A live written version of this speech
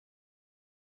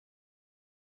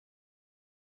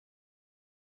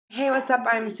Hey, what's up?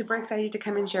 I'm super excited to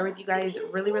come and share with you guys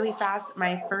really fast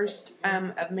my first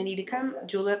of many to come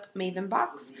Julep Maven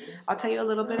Box. I'll tell you a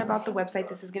little bit about the website.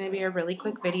 This is going to be a really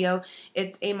quick video.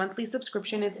 It's a monthly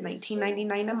subscription. It's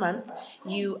 $19.99 a month.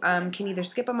 You can either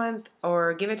skip a month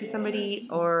or give it to somebody,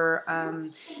 or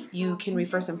you can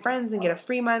refer some friends and get a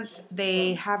free month.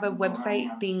 They have a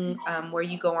website thing where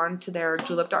you go on to their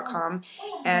julep.com,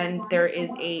 and there is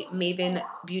a Maven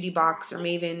beauty box or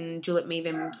Maven Julep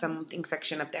Maven something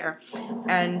section up there.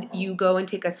 And you go and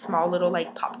take a small little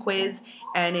like pop quiz,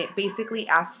 and it basically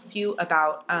asks you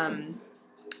about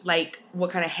like what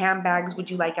kind of handbags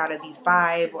would you like out of these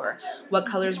 5, or what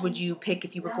colors would you pick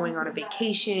if you were going on a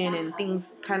vacation, and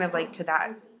things kind of like to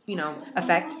that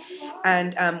effect.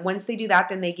 And once they do that,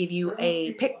 then they give you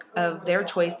a pick of their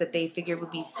choice that they figure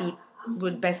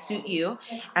would best suit you,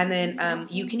 and then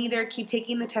you can either keep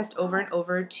taking the test over and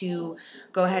over to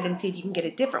go ahead and see if you can get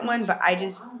a different one, but I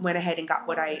just went ahead and got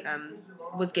what I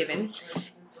was given.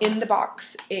 In the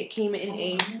box, it came in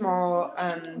a small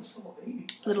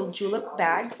little julep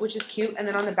bag, which is cute, and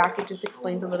then on the back it just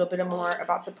explains a little bit more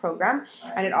about the program,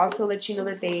 and it also lets you know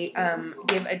that they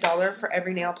give $1 for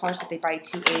every nail polish that they buy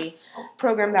to a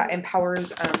program that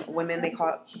empowers women. They call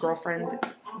it Girlfriends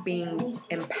Being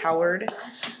Empowered.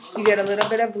 You get a little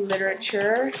bit of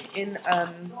literature in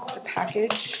the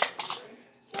package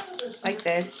like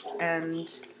this,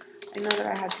 and I know that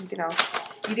I had something else.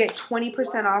 You get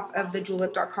 20% off of the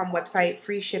julep.com website,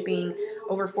 free shipping,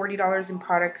 over $40 in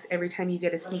products every time you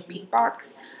get a sneak peek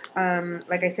box.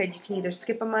 Like I said, you can either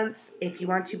skip a month if you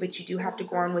want to, but you do have to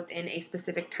go on within a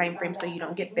specific time frame so you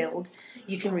don't get billed.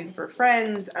 You can refer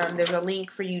friends. There's a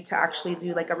link for you to actually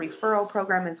do like a referral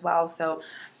program as well. So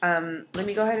let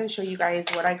me go ahead and show you guys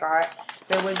what I got.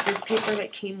 There was this paper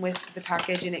that came with the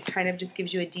package, and it kind of just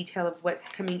gives you a detail of what's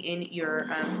coming in your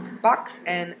box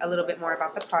and a little bit more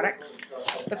about the products.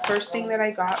 The first thing that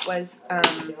I got was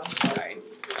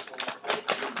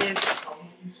this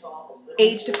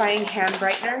age-defying hand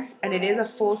brightener, and it is a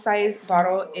full-size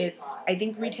bottle. It's, I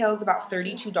think, retails about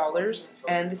 $32,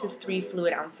 and this is 3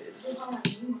 fluid ounces.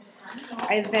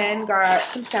 I then got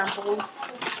some samples.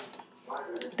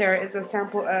 There is a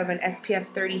sample of an SPF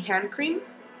 30 hand cream,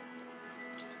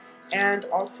 and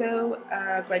also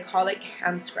a glycolic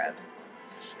hand scrub.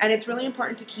 And it's really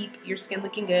important to keep your skin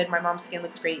looking good. My mom's skin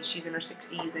looks great. She's in her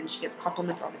 60s, and she gets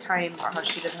compliments all the time about how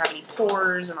she doesn't have any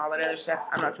pores and all that other stuff.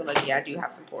 I'm not so lucky. I do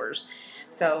have some pores.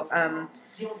 So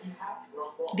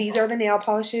these are the nail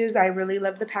polishes. I really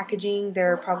love the packaging.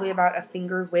 They're probably about a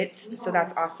finger width, so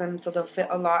that's awesome. So they'll fit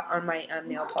a lot on my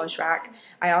nail polish rack.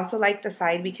 I also like the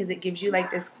side because it gives you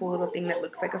like this cool little thing that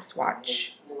looks like a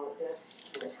swatch.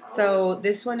 So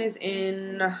this one is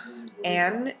in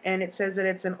Anne, and it says that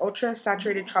it's an ultra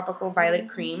saturated tropical violet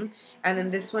cream. And then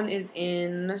this one is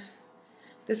in,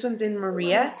 this one's in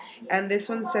Maria, and this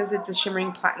one says it's a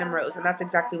shimmering platinum rose, and that's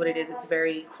exactly what it is. It's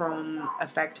very chrome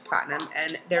effect platinum,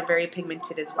 and they're very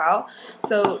pigmented as well.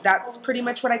 So that's pretty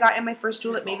much what I got in my first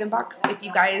Julep Maven box. If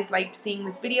you guys liked seeing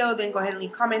this video, then go ahead and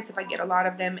leave comments. If I get a lot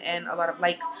of them and a lot of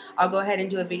likes, I'll go ahead and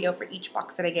do a video for each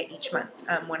box that I get each month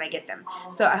when I get them.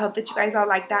 So I hope that you guys all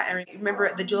like that, and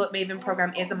remember, the Julep Maven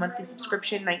program is a monthly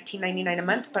subscription, $19.99 a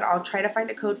month, but I'll try to find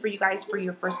a code for you guys for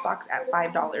your first box at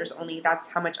 $5 only. That's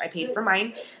how much I paid for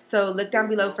mine. So look down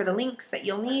below for the links that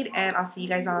you'll need, and I'll see you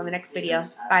guys all in the next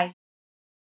video. Bye.